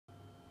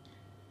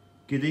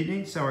Good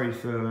evening. Sorry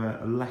for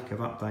a lack of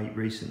update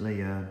recently.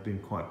 Been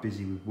quite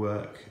busy with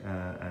work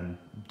and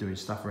doing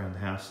stuff around the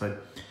house. So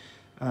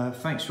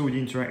thanks for all the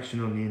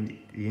interaction on the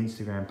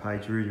Instagram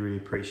page. Really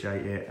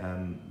appreciate it.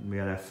 We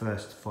had our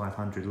first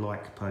 500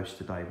 like post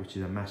today, which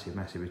is a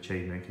massive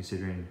achievement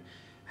considering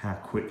how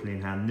quickly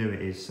and how new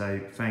it is. So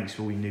thanks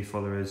for all you new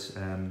followers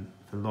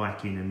for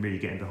liking and really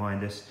getting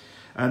behind us.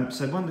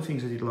 So one of the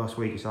things I did last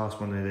week is ask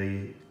one of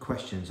the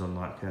questions on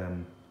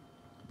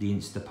the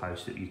Insta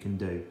post that you can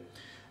do.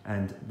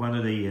 And one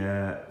of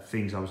the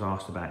things I was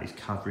asked about is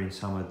covering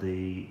some of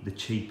the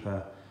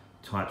cheaper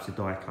types of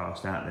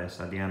diecast out there,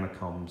 so the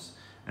Amacoms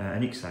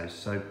and IXOs.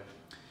 So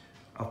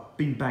I've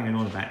been banging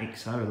on about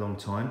IXO a long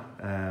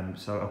time,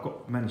 so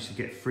I've managed to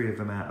get 3 of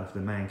them out of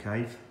the man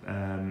cave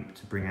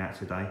to bring out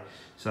today.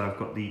 So I've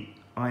got the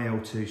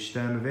IL2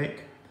 Sturmovik,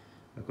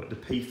 I've got the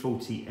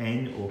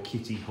P40N or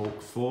Kitty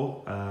Hawk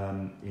 4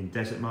 in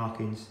desert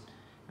markings,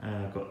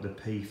 I've got the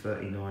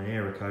P39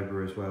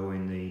 Aerocobra as well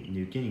in the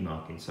New Guinea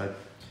marking. So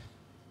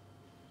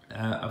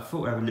I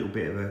thought I'd have a little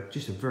bit of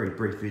just a very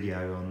brief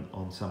video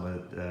on some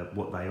of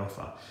what they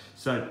offer.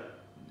 So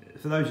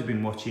for those who've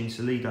been watching,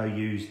 Solido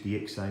used the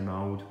IXO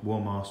mould,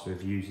 War Master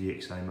have used the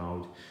IXO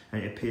mould,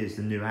 and it appears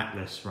the new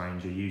Atlas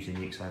range are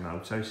using the IXO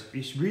mould. So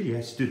it's really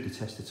has stood the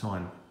test of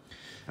time.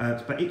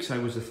 But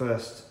IXO was the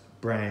first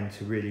brand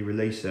to really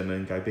release them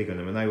and go big on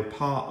them, and they were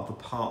part of a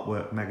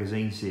Partwork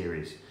magazine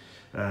series.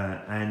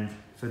 And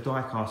for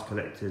diecast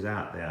collectors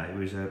out there, it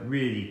was a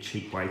really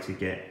cheap way to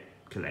get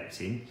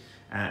collecting,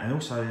 and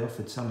also they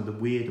offered some of the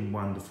weird and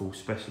wonderful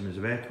specimens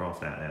of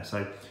aircraft out there.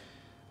 So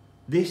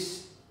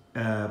this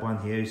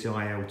one here is the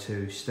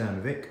IL2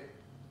 Sturmovik.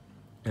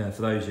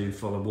 For those who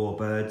follow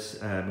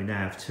Warbirds, we now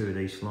have 2 of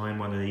these flying.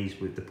 One of these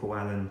with the Paul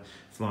Allen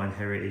Flying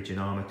Heritage and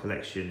Armour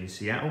Collection in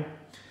Seattle,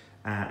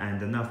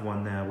 and another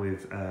one now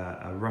with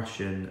a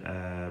Russian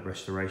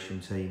restoration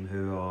team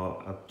who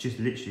have just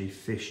literally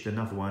fished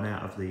another one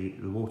out of the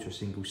water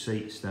single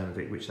seat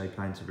Sturmovik, which they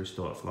plan to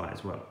restore at flight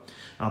as well.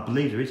 I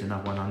believe there is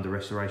another one under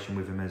restoration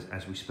with them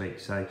as we speak.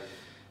 So,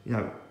 you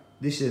know,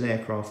 this is an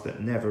aircraft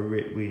that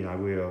we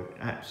are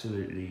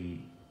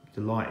absolutely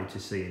delighted to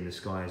see in the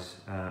skies.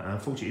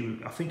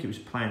 Unfortunately, I think it was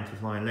planned for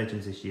Flying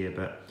Legends this year,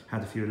 but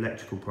had a few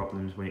electrical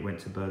problems when it went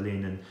to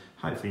Berlin, and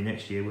hopefully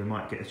next year we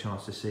might get a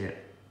chance to see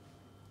it.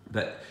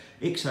 But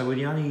IXO were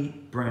the only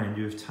brand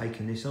who have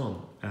taken this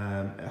on.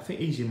 I think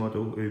Easy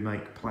Model, who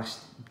make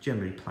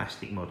generally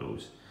plastic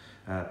models,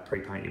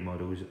 pre-painted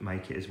models,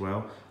 make it as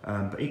well.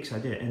 But IXO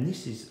did it, and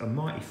this is a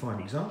mighty fine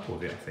example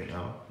of it, I think.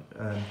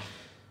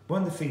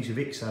 One of the things with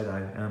IXO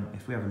though,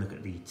 if we have a look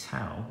at the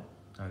towel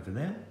over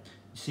there,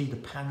 you see the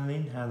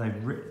panelling, how they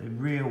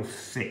real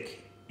thick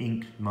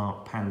ink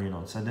mark panelling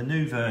on. So the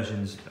new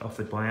versions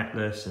offered by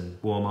Atlas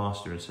and War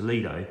Master and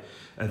Solido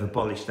have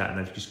abolished that, and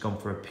they've just gone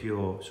for a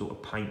pure sort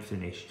of paint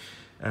finish.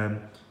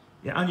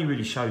 It only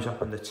really shows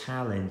up on the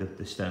tail end of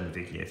the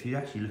Sturmovik. If you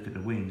actually look at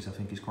the wings, I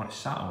think it's quite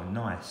subtle and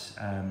nice,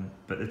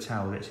 but the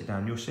tail lets it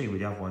down. You'll see with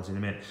the other ones in a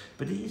minute,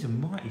 but it is a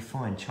mighty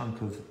fine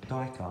chunk of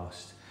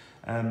die-cast.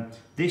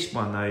 This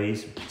one though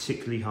is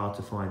particularly hard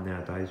to find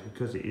nowadays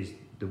because it is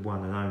the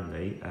one and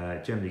only.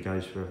 It generally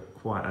goes for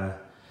quite a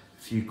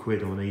few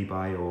quid on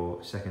eBay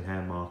or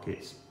second-hand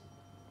markets,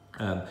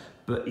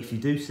 but if you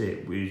do see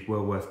it, it's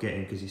well worth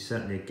getting because it's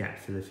certainly a gap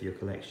filler for your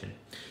collection.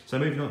 So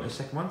moving on to the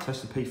second one, so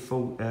that's the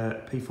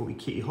P40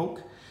 Kitty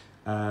Hawk.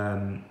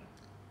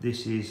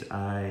 This is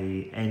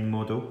a N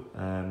model,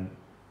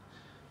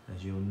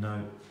 as you'll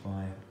note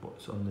by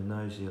what's on the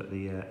nose. You've got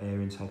the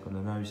air intake on the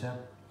nose there,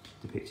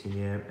 depicting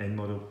the N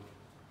model.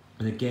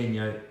 And again, you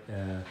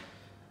know,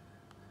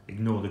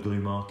 ignore the glue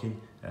marking,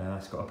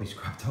 that's got to be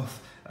scrubbed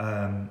off.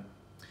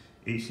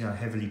 It's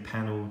heavily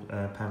panelled,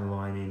 panel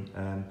lining.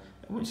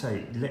 I wouldn't say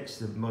it lets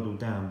the model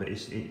down, but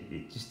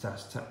it just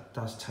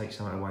does take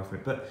something away from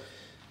it. But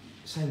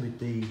same with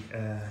the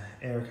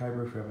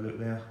Aerocobra, if we have a look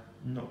there,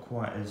 not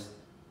quite as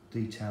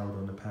detailed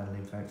on the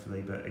panelling,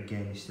 thankfully, but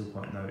again, it's still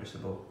quite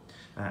noticeable,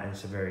 and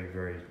it's a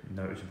very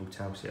noticeable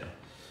tail sitter.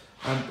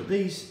 But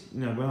these,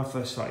 when I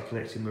first started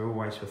collecting, we were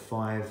always for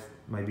 5,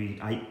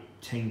 maybe 8,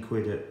 10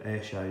 quid at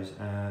air shows,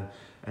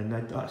 and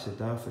like I said,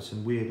 they offer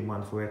some weird and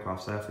wonderful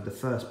aircraft. They offered the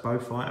first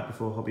Beaufighter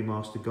before Hobby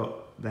Master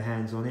got their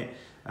hands on it,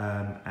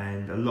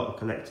 and a lot of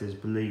collectors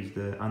believe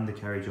the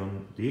undercarriage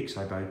on the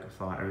IXO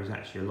Beaufighter is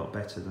actually a lot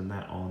better than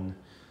that on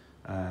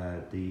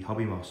the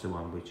Hobby Master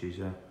one, which is,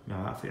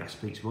 I think that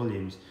speaks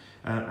volumes.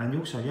 And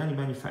also the only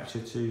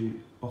manufacturer to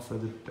offer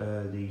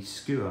the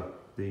skewer,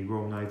 the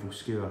Royal Naval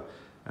skewer.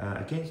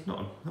 Again, it's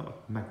not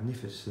a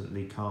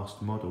magnificently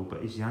cast model,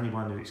 but it's the only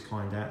one of its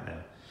kind out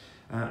there.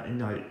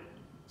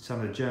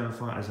 Some of the German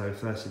fighters, they were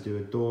first to do a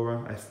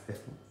Dora,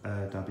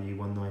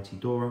 FW190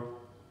 Dora,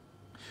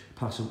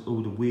 plus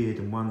all the weird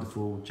and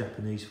wonderful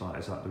Japanese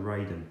fighters like the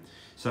Raiden.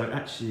 So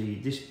actually,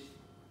 this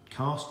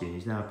casting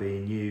is now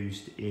being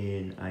used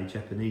in a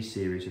Japanese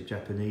series of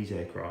Japanese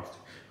aircraft,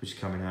 which is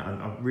coming out,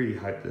 and I really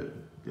hope that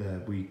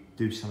we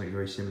do something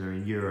very similar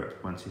in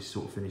Europe once it's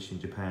sort of finished in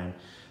Japan.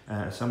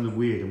 Some of the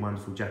weird and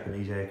wonderful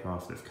Japanese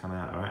aircraft that have come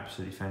out are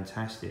absolutely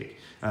fantastic.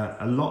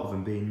 A lot of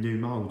them being new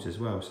moulds as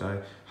well,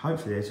 so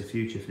hopefully there's a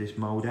future for this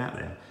mould out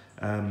there.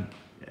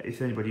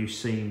 If anybody who's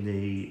seen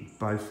the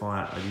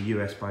Beaufighter, the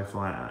US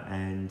Beaufighter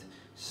and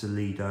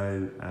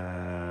Solido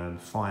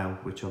file,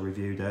 which I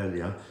reviewed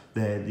earlier,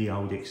 they're the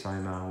old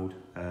XO mould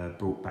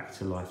brought back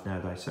to life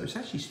nowadays. So it's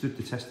actually stood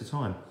the test of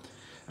time.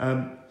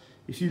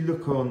 If you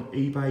look on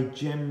eBay,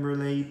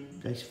 generally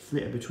they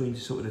flitter between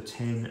sort of the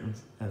 10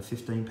 and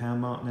 15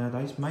 pound mark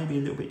nowadays, maybe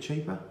a little bit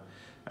cheaper.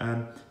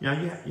 You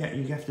know,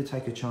 you have to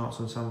take a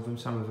chance on some of them.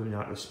 Some of them,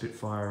 like the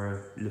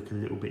Spitfire, look a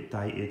little bit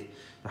dated.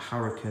 The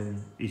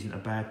Hurricane isn't a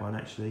bad one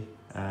actually.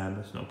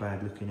 That's not a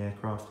bad looking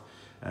aircraft.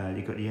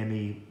 You've got the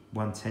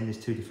ME-110.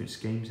 There's two different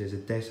schemes. There's a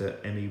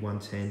Desert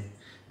ME-110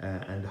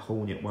 and the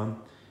Hornet one.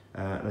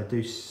 They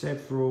do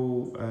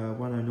several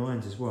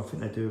 109s as well. I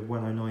think they do a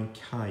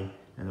 109K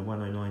and a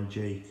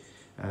 109G.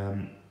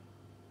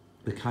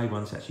 The K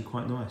one's actually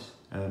quite nice.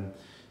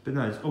 But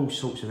no, there's all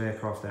sorts of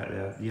aircraft out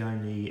there. The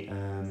only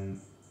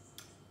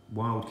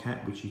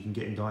Wildcat, which you can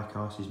get in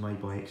diecast, is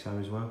made by XO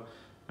as well.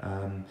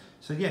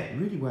 So yeah,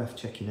 really worth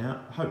checking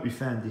out. I hope you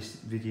found this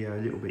video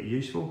a little bit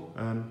useful.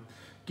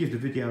 Give the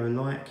video a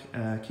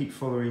like, keep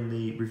following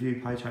the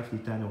review page.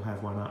 Hopefully Dan will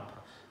have one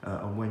up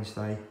on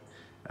Wednesday.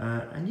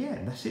 And yeah,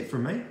 that's it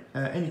from me.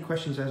 Any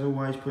questions, as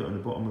always, put it on the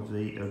bottom of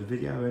the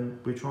video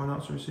and we'll try and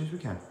answer as soon as we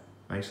can.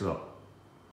 Thanks a lot.